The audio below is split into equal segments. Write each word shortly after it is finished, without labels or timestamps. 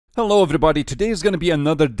Hello everybody, today is going to be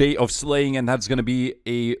another day of slaying, and that's going to be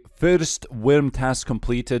a first worm task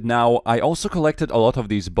completed. Now, I also collected a lot of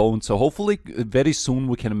these bones, so hopefully very soon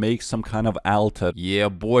we can make some kind of altar. Yeah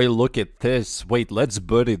boy, look at this. Wait, let's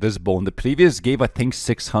bury this bone. The previous gave I think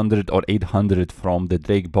 600 or 800 from the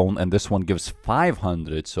Drake bone, and this one gives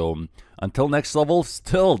 500, so until next level,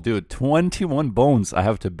 still, dude, 21 bones I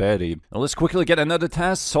have to bury. Now let's quickly get another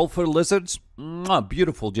task, sulfur lizards. Mwah,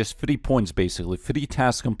 beautiful, just 3 points basically. 3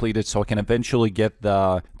 tasks completed, so I can eventually get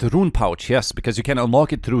the rune pouch, yes, because you can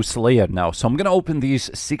unlock it through Slayer now. So I'm gonna open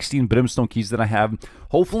these 16 brimstone keys that I have.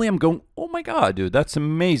 Hopefully I'm going, oh my god, dude, that's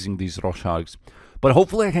amazing, these raw sharks. But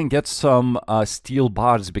hopefully I can get some steel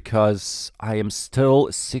bars, because I am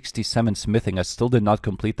still 67 smithing. I still did not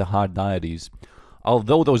complete the hard deities.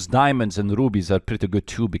 Although those diamonds and rubies are pretty good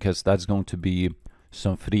too, because that's going to be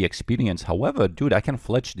some free experience. However, dude, I can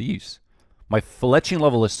fletch these. My fletching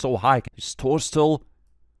level is so high. Store still.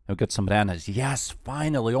 I'll get some ranas. Yes,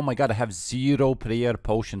 finally. Oh my god, I have 0 prayer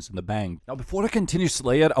potions in the bank. Now, before I continue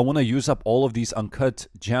Slayer, I want to use up all of these uncut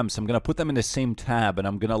gems. I'm going to put them in the same tab, and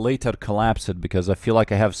I'm going to later collapse it, because I feel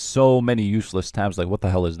like I have so many useless tabs. Like, what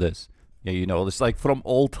the hell is this? Yeah, you know, it's like from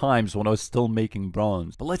old times when I was still making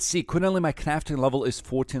bronze. But let's see, currently my crafting level is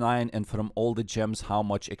 49, and from all the gems, how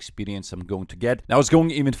much experience I'm going to get. Now it's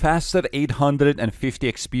going even faster,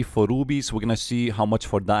 850 XP for rubies. We're gonna see how much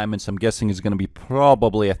for diamonds. I'm guessing it's gonna be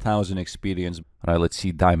probably 1000 experience. Alright, let's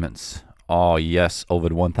see diamonds. Oh yes,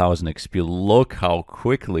 over 1000 XP. Look how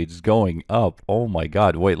quickly it's going up. Oh my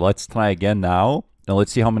god, wait, let's try again now. Now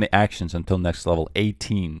let's see how many actions until next level,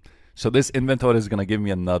 18. So this inventory is going to give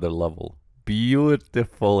me another level.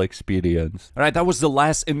 Beautiful experience. Alright, that was the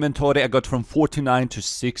last inventory. I got from 49 to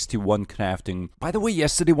 61 crafting. By the way,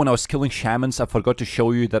 yesterday when I was killing shamans, I forgot to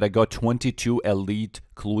show you that I got 22 elite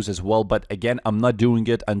clues as well. But again, I'm not doing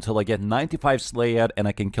it until I get 95 Slayer and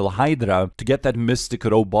I can kill Hydra to get that mystic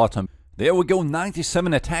row bottom. There we go,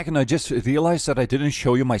 97 attack, and I just realized that I didn't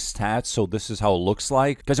show you my stats, so this is how it looks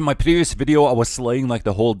like. Because in my previous video, I was slaying like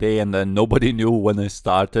the whole day, and then nobody knew when I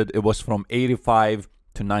started. It was from 85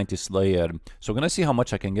 to 90 Slayer. So I'm gonna see how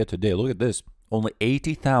much I can get today. Look at this, only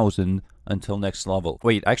 80,000 until next level.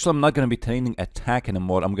 Wait, actually I'm not gonna be training attack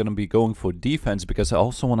anymore. I'm gonna be going for defense, because I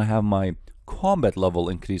also want to have my combat level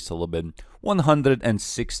increased a little bit.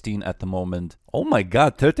 116 at the moment. Oh my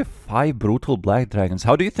god, 35 brutal black dragons.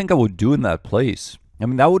 How do you think I would do in that place? I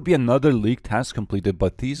mean, that would be another league task completed,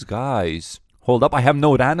 but these guys... Hold up, I have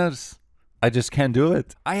no runners. I just can't do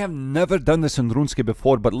it. I have never done this in RuneScape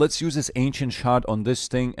before, but let's use this ancient shard on this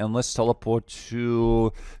thing, and let's teleport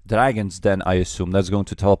to Dragon's Den, I assume. That's going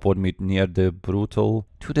to teleport me near the brutal...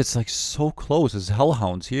 Dude, it's like so close. There's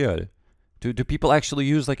hellhounds here. Do people actually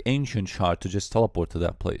use like ancient shard to just teleport to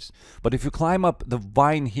that place? But if you climb up the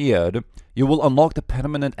vine here, you will unlock the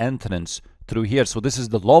permanent entrance through here. So this is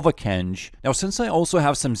the lava cage. Now, since I also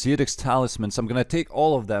have some Xerix talismans, I'm gonna take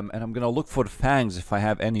all of them and I'm gonna look for fangs if I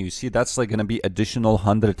have any. You see, that's like gonna be additional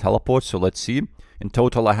 100 teleports. So let's see. In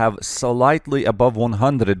total, I have slightly above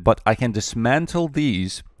 100, but I can dismantle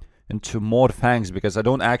these into more fangs, because I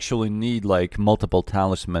don't actually need like multiple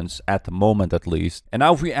talismans at the moment, at least. And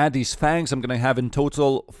now if we add these fangs, I'm gonna have in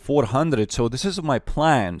total 400. So this is my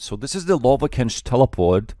plan. So this is the lava cage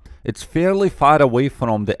teleport. It's fairly far away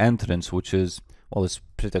from the entrance, which is, well, it's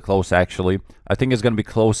pretty close actually. I think it's gonna be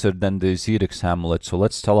closer than the Xerix Hamlet. So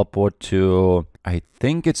let's teleport to, I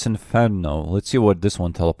think it's Inferno. Let's see what this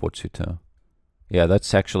one teleports you to. Yeah,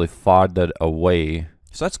 that's actually farther away.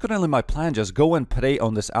 So that's currently my plan. Just go and pray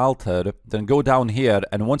on this altar, then go down here,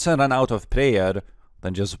 and once I run out of prayer,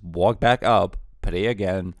 then just walk back up, pray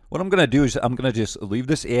again. What I'm gonna do is I'm gonna just leave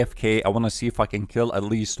this AFK. I wanna see if I can kill at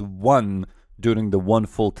least one during the one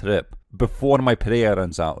full trip before my prayer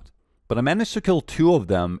runs out. But I managed to kill 2 of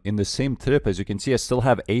them in the same trip. As you can see, I still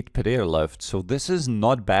have 8 prayer left, so this is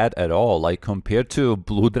not bad at all. Like, compared to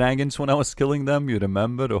blue dragons when I was killing them, you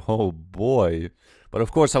remember? Oh boy. But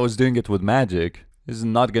of course I was doing it with magic. This is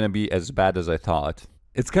not gonna be as bad as I thought.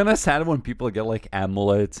 It's kind of sad when people get like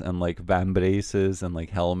amulets and like vambraces and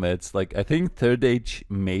like helmets. Like, I think 3rd age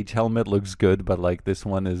mage helmet looks good, but like this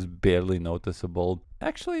one is barely noticeable.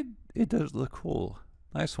 Actually, it does look cool.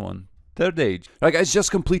 Nice one. 3rd age. Alright guys,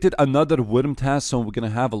 just completed another worm task, so we're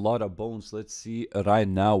gonna have a lot of bones. Let's see right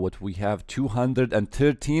now what we have.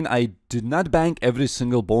 213. I did not bank every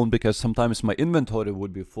single bone because sometimes my inventory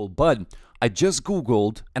would be full, but I just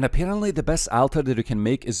googled, and apparently the best altar that you can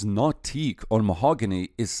make is not teak or mahogany,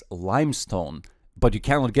 is limestone. But you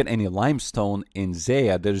cannot get any limestone in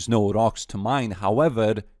Zaya. There's no rocks to mine.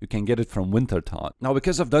 However, you can get it from Winterton. Now,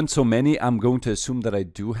 because I've done so many, I'm going to assume that I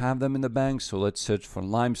do have them in the bank. So let's search for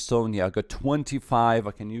limestone. Yeah, I got 25.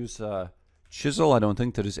 I can use a chisel. I don't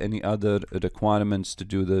think there is any other requirements to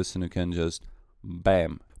do this. And you can just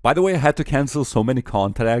bam. By the way, I had to cancel so many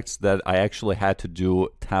contracts that I actually had to do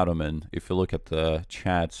Taromin. If you look at the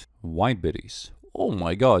chat, white berries. Oh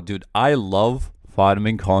my god, dude, I love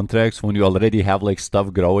farming contracts when you already have like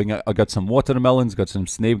stuff growing. I got some watermelons, got some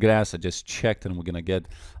snape grass. I just checked and we're gonna get...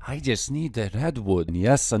 I just need the redwood. And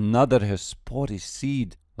yes, another Hespori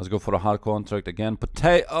seed. Let's go for a hard contract again.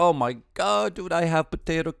 Potato. Oh my god, dude, I have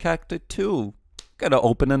potato cacti too. Gotta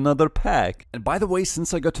open another pack. And by the way,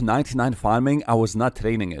 since I got to 99 farming, I was not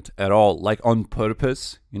training it at all. Like on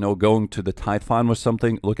purpose, you know, going to the tide farm or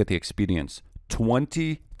something. Look at the experience.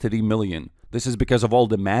 23 million. This is because of all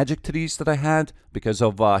the magic trees that I had, because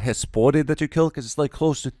of Hespori that you kill, because it's like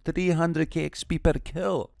close to 300k XP per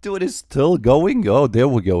kill. Dude, it's still going? Oh, there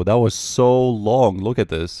we go. That was so long. Look at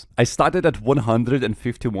this. I started at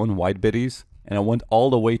 151 white berries, and I went all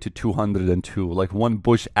the way to 202. Like one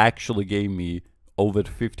bush actually gave me over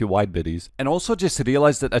 50 white berries. And also just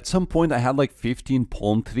realized that at some point I had like 15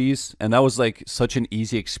 palm trees, and that was like such an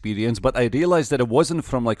easy experience. But I realized that it wasn't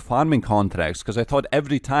from like farming contracts, because I thought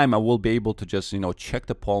every time I will be able to just, you know, check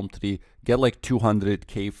the palm tree, get like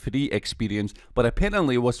 200k free experience. But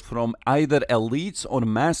apparently it was from either elites or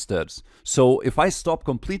masters. So if I stop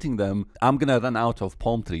completing them, I'm gonna run out of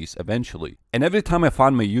palm trees eventually. And every time I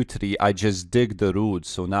farm a yew tree, I just dig the roots.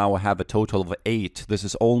 So now I have a total of 8. This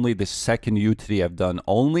is only the second yew tree I've done.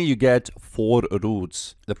 Only you get 4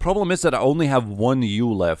 roots. The problem is that I only have 1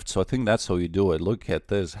 yew left. So I think that's how you do it. Look at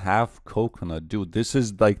this. Half coconut. Dude, this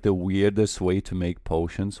is like the weirdest way to make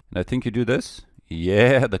potions. And I think you do this.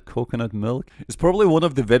 Yeah, the coconut milk. It's probably one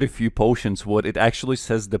of the very few potions where it actually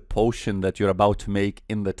says the potion that you're about to make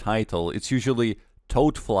in the title. It's usually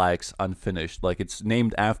toad flax unfinished. Like it's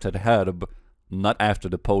named after the herb, not after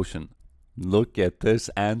the potion. Look at this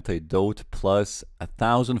antidote plus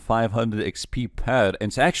 1500 XP per. And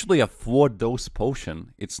it's actually a 4-dose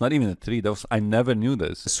potion. It's not even a 3-dose. I never knew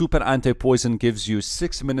this. Super anti-poison gives you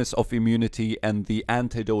 6 minutes of immunity, and the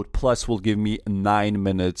antidote plus will give me 9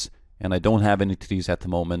 minutes. And I don't have any trees at the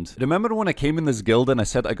moment. Remember when I came in this guild and I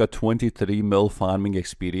said I got 23 mil farming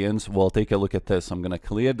experience? Well, take a look at this. I'm gonna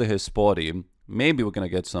clear the Hespori. Maybe we're gonna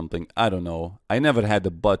get something. I don't know. I never had the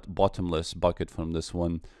bottomless bucket from this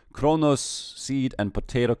one. Kronos seed and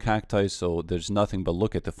potato cacti, so there's nothing but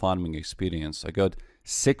look at the farming experience. I got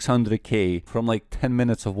 600k from like 10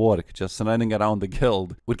 minutes of work just running around the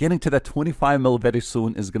guild. We're getting to that 25 mil very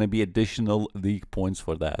soon. Is going to be additional league points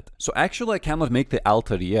for that. So actually I cannot make the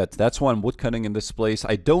altar yet. That's why I'm woodcutting in this place.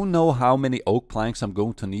 I don't know how many oak planks I'm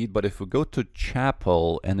going to need, but if we go to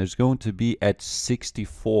chapel, and there's going to be at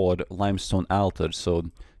 64 limestone altars,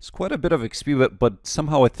 so it's quite a bit of XP, but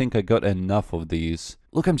somehow I think I got enough of these.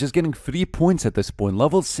 Look, I'm just getting 3 points at this point.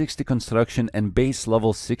 Level 60 construction and base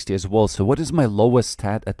level 60 as well. So what is my lowest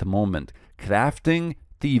stat at the moment? Crafting,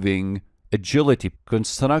 thieving, agility,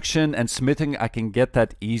 construction, and smithing. I can get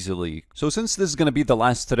that easily. So since this is going to be the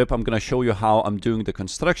last trip, I'm going to show you how I'm doing the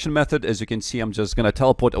construction method. As you can see, I'm just going to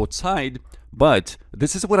teleport outside. But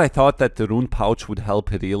this is what I thought that the rune pouch would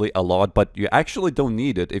help really a lot. But you actually don't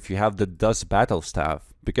need it if you have the dust battle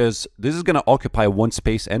staff, because this is going to occupy 1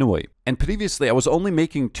 space anyway. And previously I was only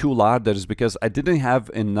making 2 larders because I didn't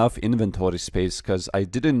have enough inventory space, because I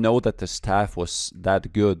didn't know that the staff was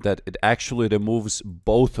that good, that it actually removes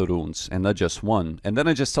both runes and not just one. And then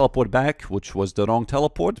I just teleport back, which was the wrong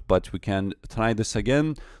teleport, but we can try this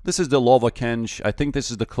again. This is the lava kench. I think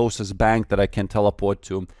this is the closest bank that I can teleport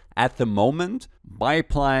to at the moment. By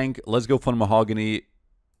plank, let's go for mahogany.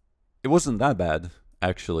 It wasn't that bad,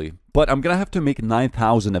 actually. But I'm gonna have to make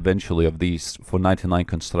 9,000 eventually of these for 99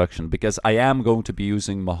 construction, because I am going to be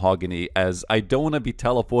using mahogany, as I don't want to be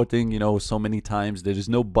teleporting, you know, so many times. There is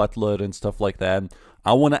no butler and stuff like that.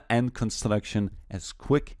 I want to end construction as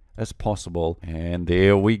quick as possible. And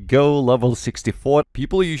there we go, level 64.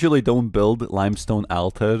 People usually don't build limestone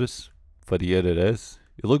altars, but here it is.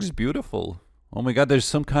 It looks beautiful. Oh my god, there's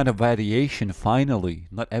some kind of variation finally.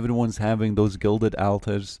 Not everyone's having those gilded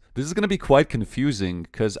altars. This is going to be quite confusing,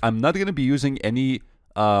 because I'm not going to be using any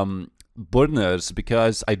burners,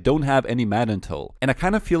 because I don't have any madental. And I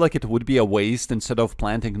kind of feel like it would be a waste instead of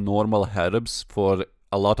planting normal herbs for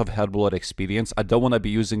a lot of herbal experience. I don't want to be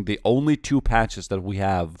using the only 2 patches that we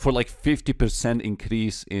have for like 50%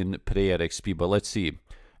 increase in prayer XP. But let's see.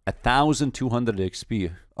 1,200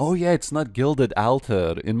 XP. Oh yeah, it's not gilded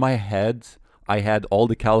altar. In my head, I had all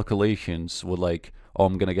the calculations with like Oh,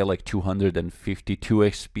 I'm gonna get like 252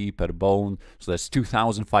 XP per bone. So that's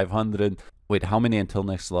 2,500. Wait, how many until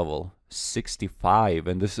next level? 65,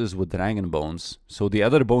 and this is with dragon bones. So the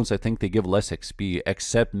other bones, I think they give less XP,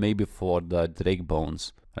 except maybe for the drake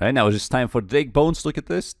bones. Alright, now it's just time for drake bones. Look at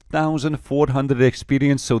this, 1,400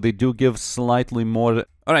 experience, so they do give slightly more.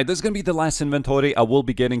 Alright, this is gonna be the last inventory. I will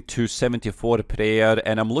be getting to 74 prayer,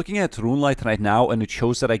 and I'm looking at Runelight right now, and it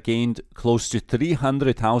shows that I gained close to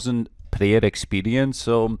 300,000 prayer experience,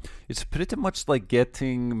 so it's pretty much like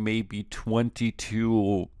getting maybe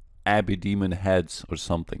 22 Abbey Demon heads or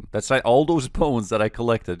something. That's right, all those bones that I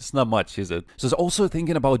collected. It's not much, is it? So I was also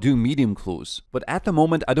thinking about doing medium clues. But at the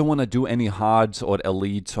moment, I don't want to do any hards or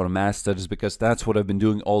elites or masters because that's what I've been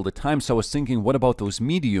doing all the time. So I was thinking, what about those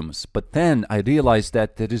mediums? But then I realized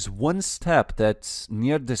that there is one step that's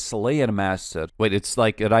near the Slayer Master. Wait, it's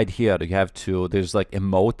like right here. You have to, there's like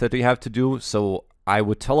emote that you have to do. So I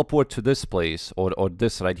would teleport to this place or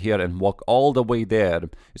this right here and walk all the way there.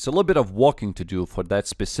 It's a little bit of walking to do for that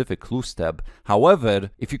specific clue step.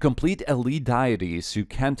 However, if you complete elite diaries, you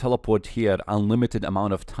can teleport here unlimited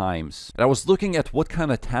amount of times. And I was looking at what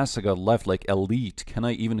kind of tasks I got left, like elite. Can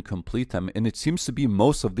I even complete them? And it seems to be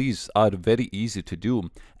most of these are very easy to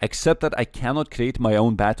do, except that I cannot create my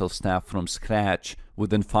own battle staff from scratch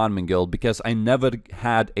within Farming Guild because I never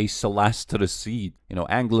had a Celestra seed. You know,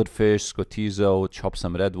 anglerfish, scotizo, chop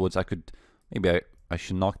some redwoods. I could, maybe I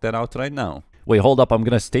should knock that out right now. Wait, hold up, I'm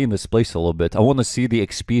gonna stay in this place a little bit. I want to see the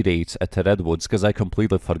XP rates at the redwoods because I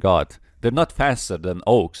completely forgot. They're not faster than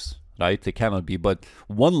oaks, right? They cannot be, but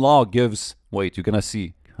one log gives, wait, you're gonna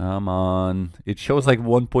see. Come on. It shows like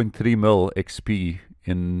 1.3 mil XP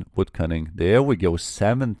in woodcutting. There we go,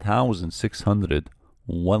 7,600.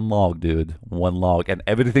 One log, dude. One log. And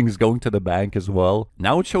everything's going to the bank as well.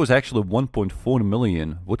 Now it shows actually 1.4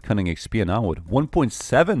 million woodcutting XP an hour.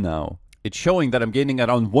 1.7 now. It's showing that I'm gaining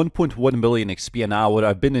around 1.1 million XP an hour.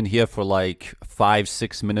 I've been in here for like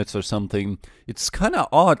 5-6 minutes or something. It's kind of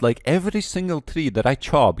odd. Like every single tree that I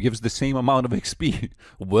chop gives the same amount of XP.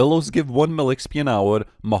 Willows give 1 mil XP an hour.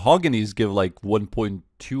 Mahoganies give like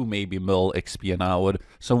 1.2 maybe mil XP an hour.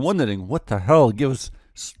 So I'm wondering what the hell gives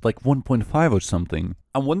like 1.5 or something.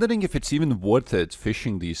 I'm wondering if it's even worth it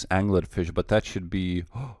fishing these anglerfish, but that should be...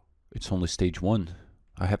 Oh, it's only stage 1.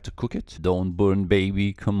 I have to cook it? Don't burn,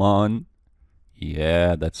 baby. Come on.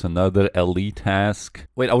 Yeah, that's another elite task.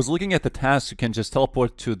 Wait, I was looking at the task. You can just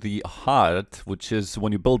teleport to the heart, which is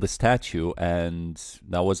when you build a statue, and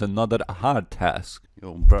that was another hard task.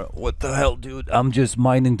 Yo, bro, what the hell, dude? I'm just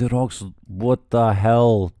mining the rocks. What the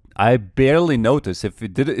hell? I barely noticed. If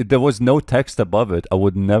there was no text above it, I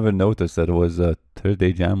would never notice that it was a third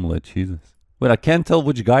age amulet. Jesus. Wait, I can't tell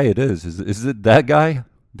which guy it is. Is it that guy?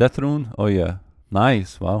 Death Rune? Oh yeah.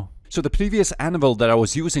 Nice. Wow. So the previous anvil that I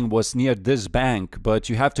was using was near this bank, but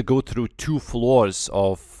you have to go through 2 floors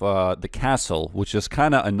of the castle, which is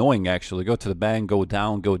kind of annoying actually. Go to the bank, go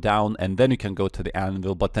down, and then you can go to the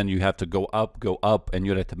anvil, but then you have to go up, and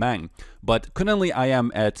you're at the bank. But currently I am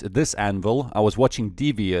at this anvil. I was watching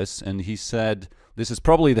Devious, and he said this is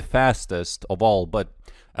probably the fastest of all, but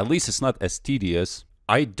at least it's not as tedious.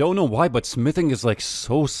 I don't know why, but smithing is like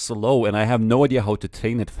so slow and I have no idea how to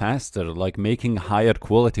train it faster, like making higher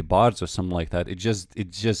quality bars or something like that.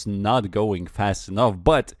 It's just not going fast enough,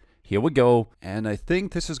 but here we go. And I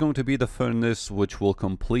think this is going to be the furnace which will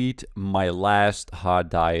complete my last hard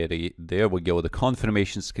diary. There we go, the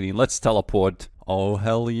confirmation screen. Let's teleport. Oh,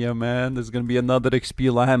 hell yeah, man. There's going to be another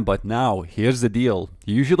XP lamp, but now, here's the deal.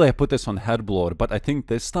 Usually I put this on Headblower, but I think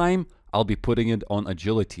this time I'll be putting it on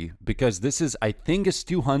agility because this is, I think it's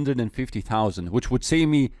 250,000, which would save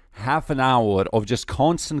me half an hour of just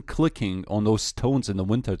constant clicking on those stones in the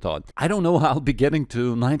winter thought. I don't know how I'll be getting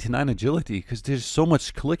to 99 agility because there's so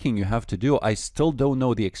much clicking you have to do. I still don't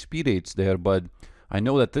know the XP rates there, but I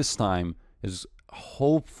know that this time is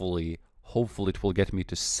hopefully it will get me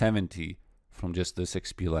to 70 from just this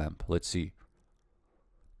XP lamp. Let's see.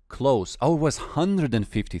 Close. Oh, it was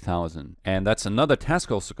 150,000. And that's another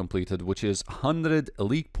task also completed, which is 100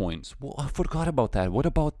 elite points. Well, I forgot about that. What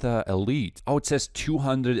about the elite? Oh, it says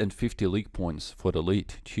 250 elite points for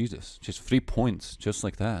elite. Jesus, just 3 points, just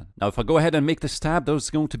like that. Now, if I go ahead and make this tab, there's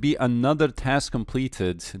going to be another task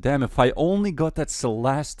completed. Damn, if I only got that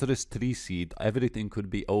Celestris 3 seed, everything could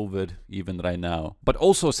be over even right now. But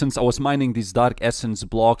also, since I was mining these Dark Essence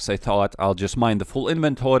blocks, I thought I'll just mine the full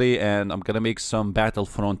inventory and I'm gonna make some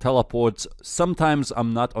Battlefront teleports. Sometimes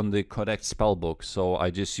I'm not on the correct spellbook, so I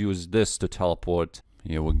just use this to teleport.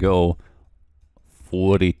 Here we go.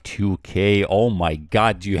 42k. Oh my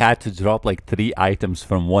god, you had to drop like 3 items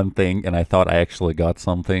from one thing and I thought I actually got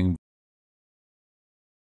something.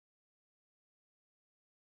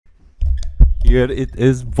 Here it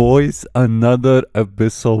is, boys. Another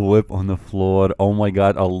abyssal whip on the floor. Oh my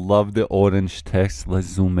god, I love the orange text. Let's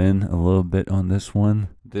zoom in a little bit on this one.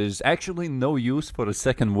 There's actually no use for a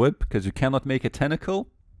second whip because you cannot make a tentacle,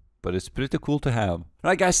 but it's pretty cool to have.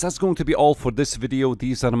 Alright guys, that's going to be all for this video.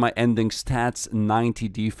 These are my ending stats. 90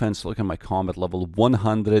 defense, look at my combat level,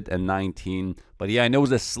 119. But yeah, I know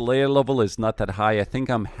the Slayer level is not that high. I think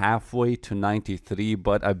I'm halfway to 93,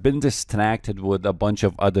 but I've been distracted with a bunch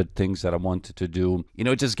of other things that I wanted to do. You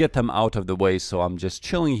know, just get them out of the way, so I'm just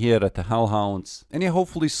chilling here at the Hellhounds. And yeah,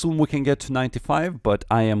 hopefully soon we can get to 95, but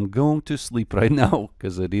I am going to sleep right now,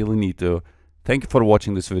 because I really need to. Thank you for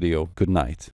watching this video. Good night.